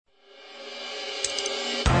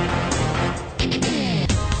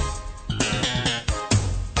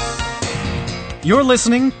You're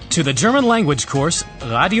listening to the German language course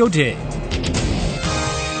Radio D.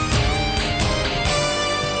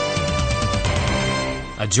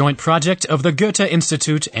 A joint project of the Goethe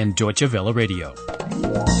Institute and Deutsche Welle Radio.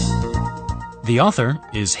 The author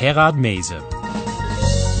is Herrad Meese.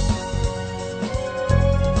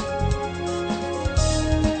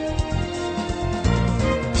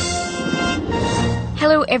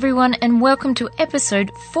 Hello everyone and welcome to episode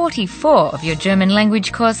 44 of your German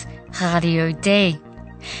language course Radio D.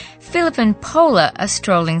 Philip and Paula are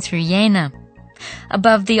strolling through Jena.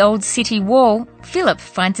 Above the old city wall, Philip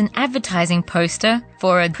finds an advertising poster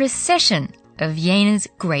for a procession of Jena's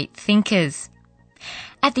great thinkers.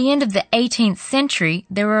 At the end of the 18th century,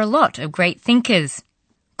 there were a lot of great thinkers.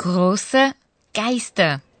 Große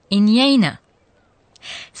Geister in Jena.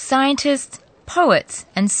 Scientists, poets,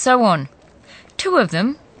 and so on. Two of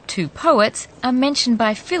them, two poets, are mentioned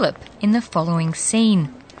by Philip in the following scene.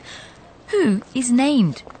 Who is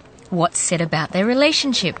named? What's said about their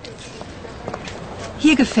relationship?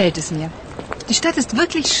 Hier gefällt es mir. Die Stadt ist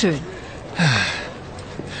wirklich schön.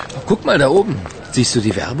 Guck mal da oben. Siehst du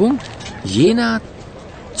die Werbung? Jena,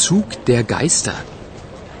 Zug der Geister.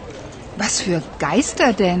 Was für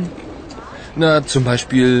Geister denn? Na, zum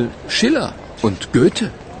Beispiel Schiller und Goethe.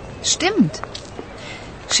 Stimmt.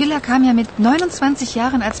 Schiller kam ja mit 29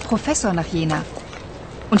 Jahren als Professor nach Jena.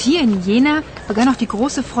 Und hier in Jena begann auch die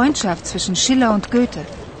große Freundschaft zwischen Schiller und Goethe.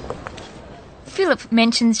 Philip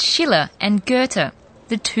mentions Schiller and Goethe,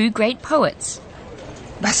 the two great poets.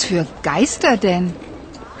 Was für Geister denn?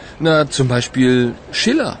 Na, zum Beispiel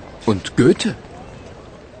Schiller und Goethe.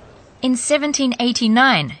 In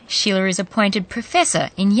 1789, Schiller is appointed professor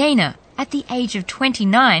in Jena at the age of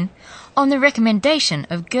 29 on the recommendation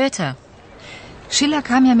of Goethe. Schiller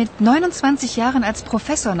kam ja mit 29 Jahren als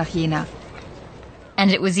Professor nach Jena.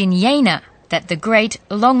 And it was in Jena that the great,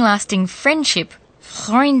 long-lasting friendship,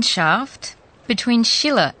 Freundschaft, between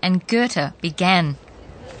Schiller and Goethe began.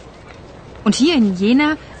 Und hier in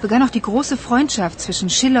Jena begann auch die große Freundschaft zwischen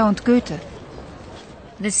Schiller und Goethe.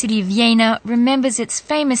 The city of Jena remembers its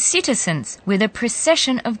famous citizens with a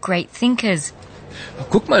procession of great thinkers.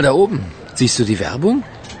 Guck mal da oben. Siehst du die Werbung?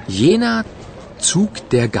 Jena, Zug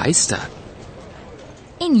der Geister.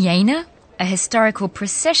 In Jena, a historical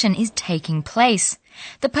procession is taking place.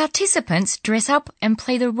 The participants dress up and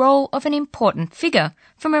play the role of an important figure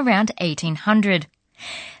from around 1800.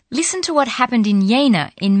 Listen to what happened in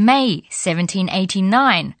Jena in May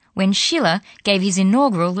 1789 when Schiller gave his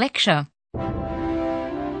inaugural lecture.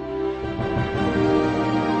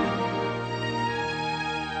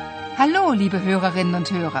 Hallo, liebe Hörerinnen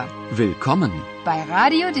und Hörer. Willkommen. Bei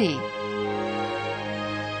Radio D.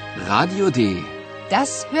 Radio D.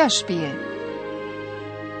 Das Hörspiel.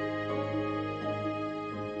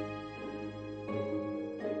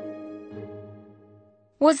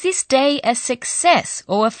 Was this day a success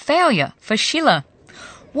or a failure for Schiller?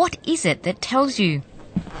 What is it that tells you?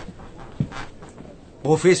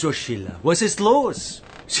 Professor Schiller, was ist los?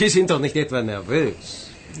 Sie sind doch nicht etwa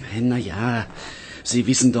nervös. Na ja, Sie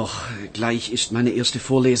wissen doch, gleich ist meine erste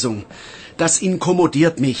Vorlesung. Das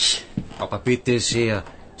inkommodiert mich. Aber bitte sehr,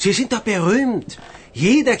 Sie sind doch berühmt.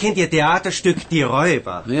 Jeder kennt Ihr Theaterstück Die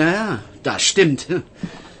Räuber. Ja, das stimmt.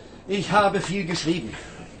 Ich habe viel geschrieben.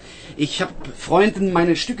 Ich habe Freunden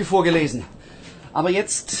meine Stücke vorgelesen. Aber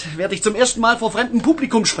jetzt werde ich zum ersten Mal vor fremdem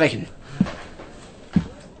Publikum sprechen.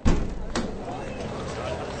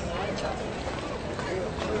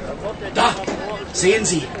 Da, sehen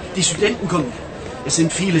Sie, die Studenten kommen. Es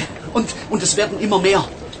sind viele und es werden immer mehr.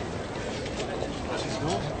 Was ist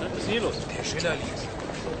los? Was ist hier los? Der Schiller liest.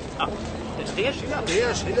 Ah, der Schiller?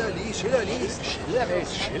 Der Schiller liest. Schiller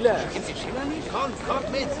liest. Schiller. Kennt ihr Schiller nicht?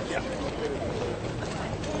 Kommt mit. Ja.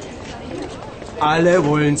 Alle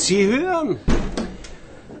wollen Sie hören.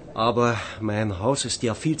 Aber mein Haus ist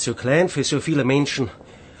ja viel zu klein für so viele Menschen.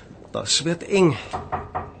 Das wird eng.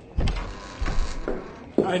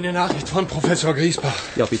 Eine Nachricht von Professor Griesbach.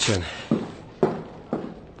 Ja, bitteschön.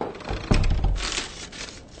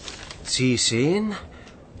 Sie sehen,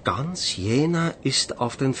 ganz Jena ist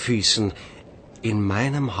auf den Füßen. In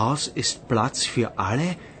meinem Haus ist Platz für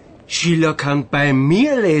alle. Schiller kann bei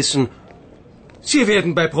mir lesen. Sie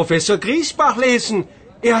werden bei Professor Griesbach lesen.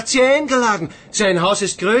 Er hat Sie eingeladen. Sein Haus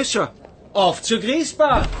ist größer. Auf zu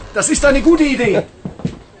Griesbach. Das ist eine gute Idee.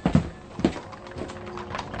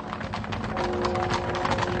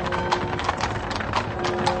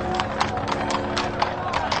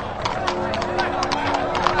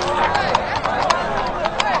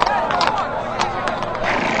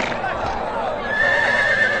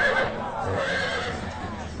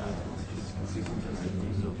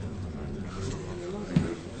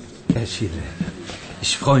 Herr Schiller,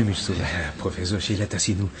 Ich freue mich so, Herr Professor Schiller, dass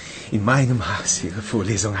Sie nun in meinem Haus Ihre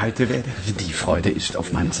Vorlesung halten werden. Die Freude ist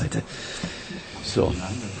auf meiner Seite. So.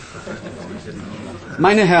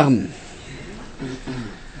 Meine Herren,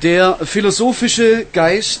 der philosophische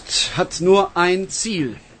Geist hat nur ein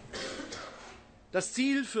Ziel. Das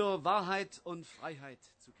Ziel für Wahrheit und Freiheit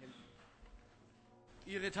zu kämpfen.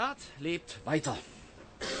 Ihre Tat lebt weiter.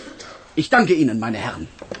 Ich danke Ihnen, meine Herren.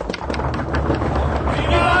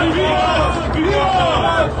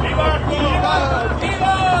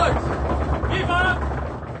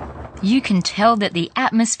 You can tell that the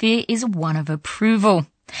atmosphere is one of approval.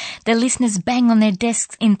 The listeners bang on their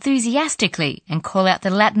desks enthusiastically and call out the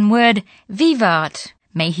Latin word vivat,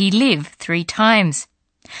 may he live 3 times.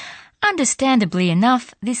 Understandably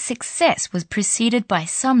enough, this success was preceded by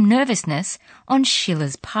some nervousness on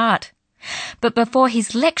Schiller's part. But before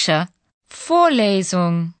his lecture,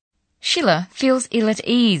 Vorlesung, Schiller feels ill at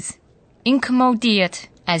ease, inkommodiert,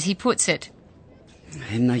 as he puts it.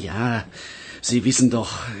 Na ja, Sie wissen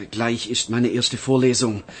doch, gleich ist meine erste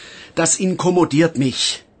Vorlesung. Das inkommodiert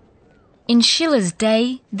mich. In Schiller's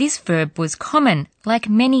day, this verb was common, like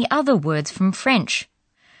many other words from French.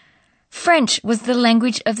 French was the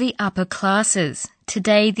language of the upper classes.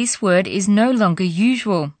 Today, this word is no longer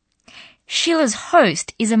usual. Schiller's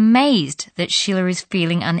host is amazed that Schiller is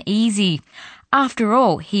feeling uneasy. After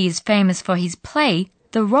all, he is famous for his play,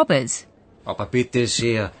 The Robbers. Aber bitte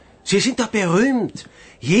sehr, Sie sind doch berühmt.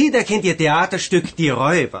 Jeder kennt Ihr Theaterstück Die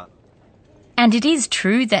Räuber. And it is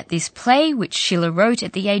true that this play, which Schiller wrote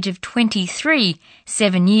at the age of 23,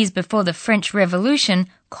 7 years before the French Revolution,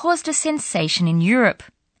 caused a sensation in Europe.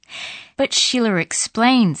 But Schiller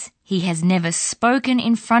explains he has never spoken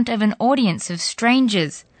in front of an audience of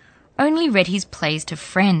strangers, only read his plays to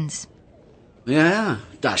friends. Ja,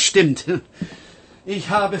 das stimmt. Ich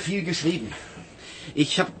habe viel geschrieben.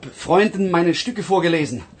 Ich habe Freunden meine Stücke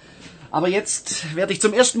vorgelesen. Aber jetzt werde ich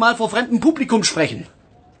zum ersten Mal vor fremdem Publikum sprechen.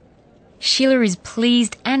 Schiller is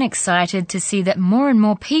pleased and excited to see that more and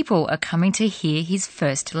more people are coming to hear his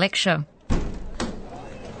first lecture.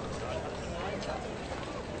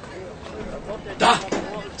 Da,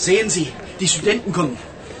 sehen Sie, die Studenten kommen.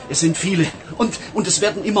 Es sind viele und es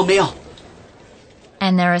werden immer mehr.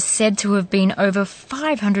 And there are said to have been over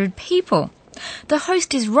 500 people. The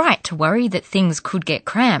host is right to worry that things could get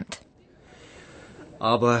cramped.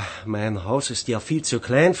 Aber mein Haus ist ja viel zu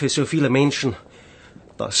klein für so viele Menschen.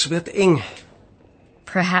 Das wird eng.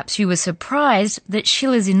 Perhaps you were surprised that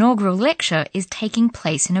Schiller's inaugural lecture is taking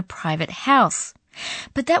place in a private house.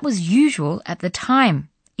 But that was usual at the time,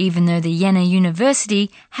 even though the Jena University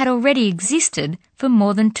had already existed for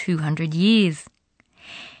more than 200 years.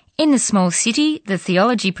 In the small city, the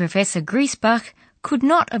theology professor Griesbach could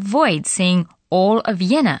not avoid seeing all of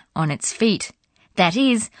Jena on its feet. That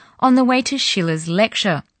is, on the way to Schiller's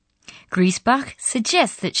lecture. Griesbach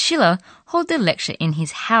suggests that Schiller hold the lecture in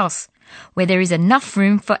his house, where there is enough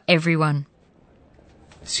room for everyone.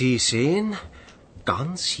 Sie sehen,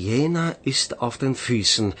 ganz Jena ist auf den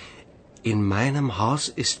Füßen. In meinem Haus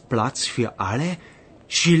ist Platz für alle.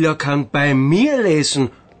 Schiller kann bei mir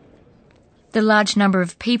lesen. The large number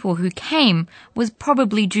of people who came was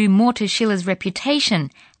probably due more to Schiller's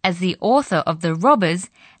reputation as the author of The Robbers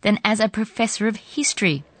than as a professor of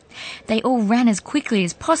history. They all ran as quickly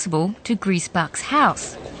as possible to Griesbach's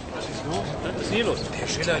house. Was ist los? Was ist hier los? Der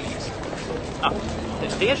Schiller liest.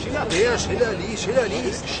 Der Schiller? Der Schiller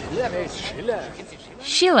liest. Schiller.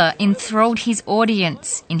 Schiller enthralled his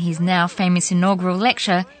audience. In his now famous inaugural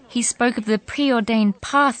lecture, he spoke of the preordained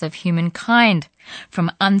path of humankind,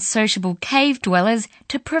 from unsociable cave dwellers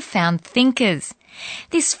to profound thinkers.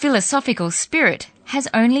 This philosophical spirit has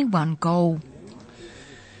only one goal.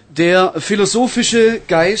 Der philosophische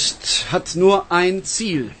Geist hat nur ein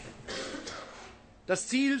Ziel. Das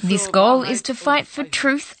Ziel für This goal Wahrheit is to und fight for Freiheit.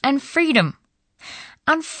 truth and freedom.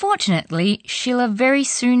 Unfortunately, Schiller very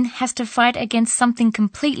soon has to fight against something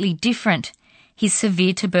completely different, his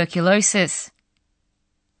severe tuberculosis.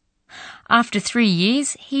 After 3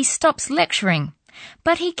 years, he stops lecturing,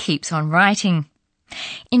 but he keeps on writing.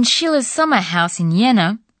 In Schiller's summer house in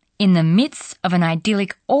Jena, in the midst of an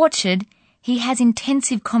idyllic orchard, he has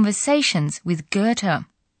intensive conversations with Goethe.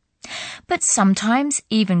 But sometimes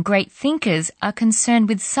even great thinkers are concerned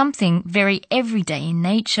with something very everyday in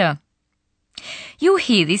nature. You'll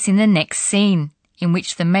hear this in the next scene, in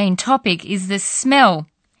which the main topic is the smell,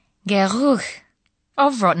 Geruch,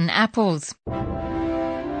 of rotten apples.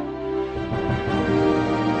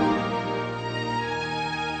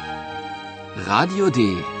 Radio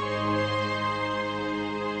D.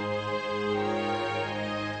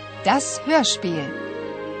 Das Hörspiel.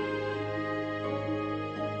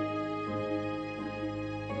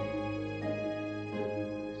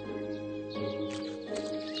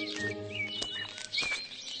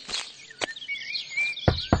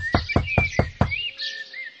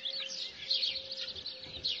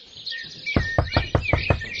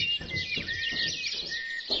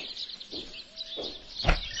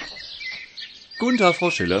 Guten Tag,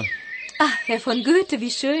 Frau Schiller. Ah, Herr von Goethe,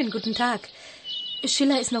 wie schön. Guten Tag.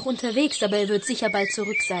 Schiller ist noch unterwegs, aber er wird sicher bald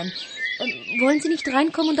zurück sein. Wollen Sie nicht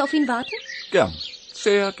reinkommen und auf ihn warten? Gern,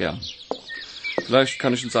 sehr gern. Vielleicht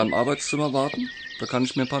kann ich in seinem Arbeitszimmer warten. Da kann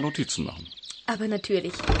ich mir ein paar Notizen machen. Aber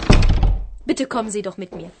natürlich. Bitte kommen Sie doch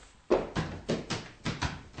mit mir.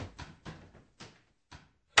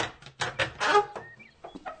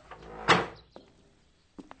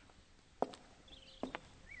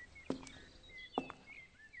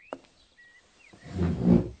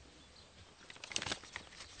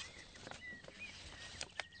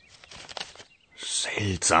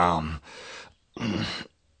 Seltsam.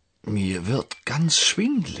 Mir wird ganz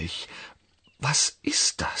schwindlig. Was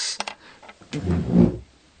ist das?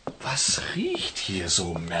 Was riecht hier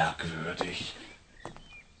so merkwürdig?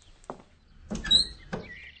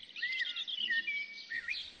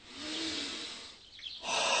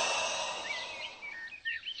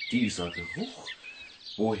 Dieser Geruch?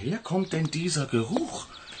 Woher kommt denn dieser Geruch?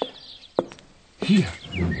 Hier.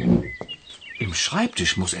 Im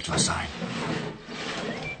Schreibtisch muss etwas sein.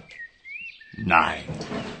 Nein.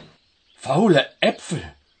 Faule Äpfel.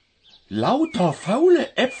 Lauter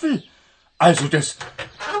faule Äpfel. Also das...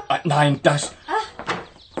 Nein, das...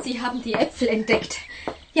 Ah, Sie haben die Äpfel entdeckt.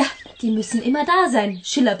 Ja, die müssen immer da sein.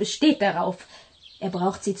 Schiller besteht darauf. Er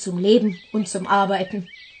braucht sie zum Leben und zum Arbeiten.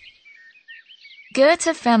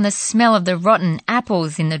 Goethe found the smell of the rotten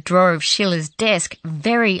apples in the drawer of Schiller's desk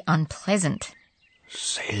very unpleasant.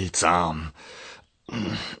 Seltsam.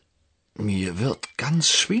 Mir wird ganz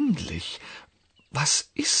schwindlig. Was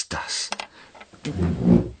ist das?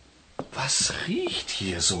 Was riecht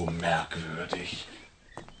hier so merkwürdig?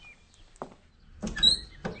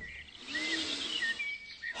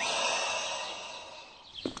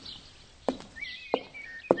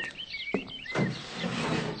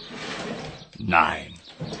 Nein.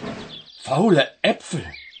 Faule Äpfel.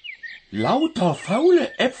 Lauter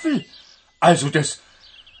faule Äpfel. Also das...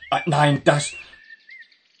 Nein, das...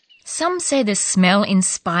 Some say the smell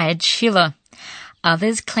inspired Schiller.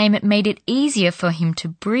 Others claim it made it easier for him to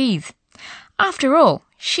breathe. After all,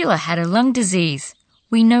 Schiller had a lung disease.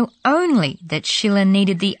 We know only that Schiller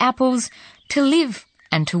needed the apples to live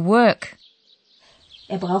and to work.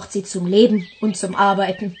 Er braucht sie zum Leben und zum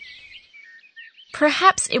Arbeiten.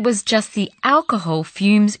 Perhaps it was just the alcohol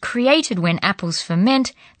fumes created when apples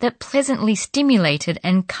ferment that pleasantly stimulated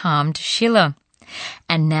and calmed Schiller.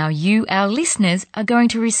 And now you, our listeners, are going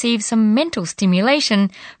to receive some mental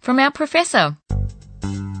stimulation from our professor.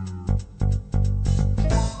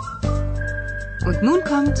 Und nun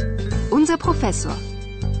kommt unser Professor.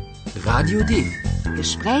 Radio D.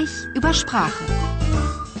 Gespräch über Sprache.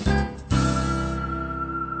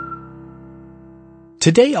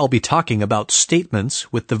 Today I'll be talking about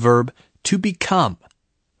statements with the verb to become.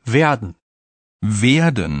 Werden.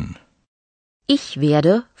 Werden. Ich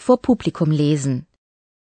werde vor Publikum lesen.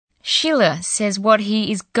 Schiller says what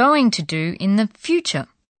he is going to do in the future.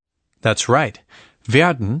 That's right.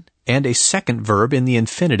 Werden and a second verb in the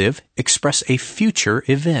infinitive express a future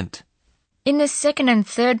event. In the second and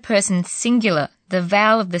third person singular, the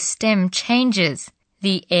vowel of the stem changes.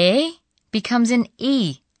 The E becomes an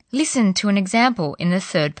E. Listen to an example in the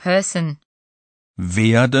third person.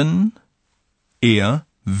 Werden.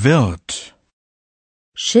 Wird.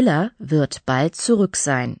 Schiller wird bald zurück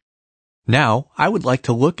sein. Now, I would like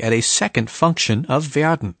to look at a second function of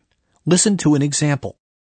werden. Listen to an example.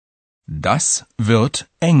 Das wird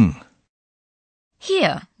eng.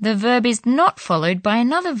 Here, the verb is not followed by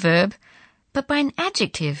another verb, but by an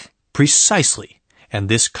adjective. Precisely. And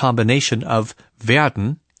this combination of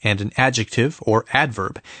werden and an adjective or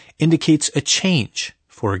adverb indicates a change.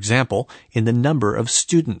 For example, in the number of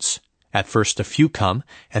students. At first a few come,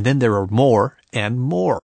 and then there are more and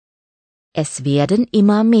more. Es werden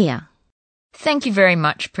immer mehr. Thank you very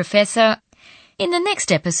much, Professor. In the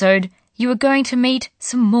next episode, you are going to meet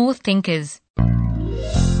some more thinkers.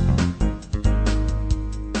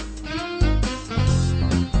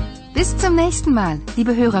 Bis zum nächsten Mal,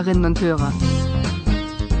 liebe Hörerinnen und Hörer.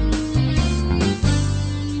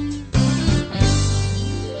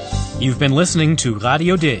 You've been listening to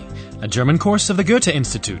Radio D, a German course of the Goethe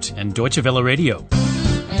Institute and Deutsche Welle Radio.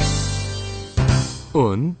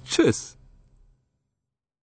 Und tschüss.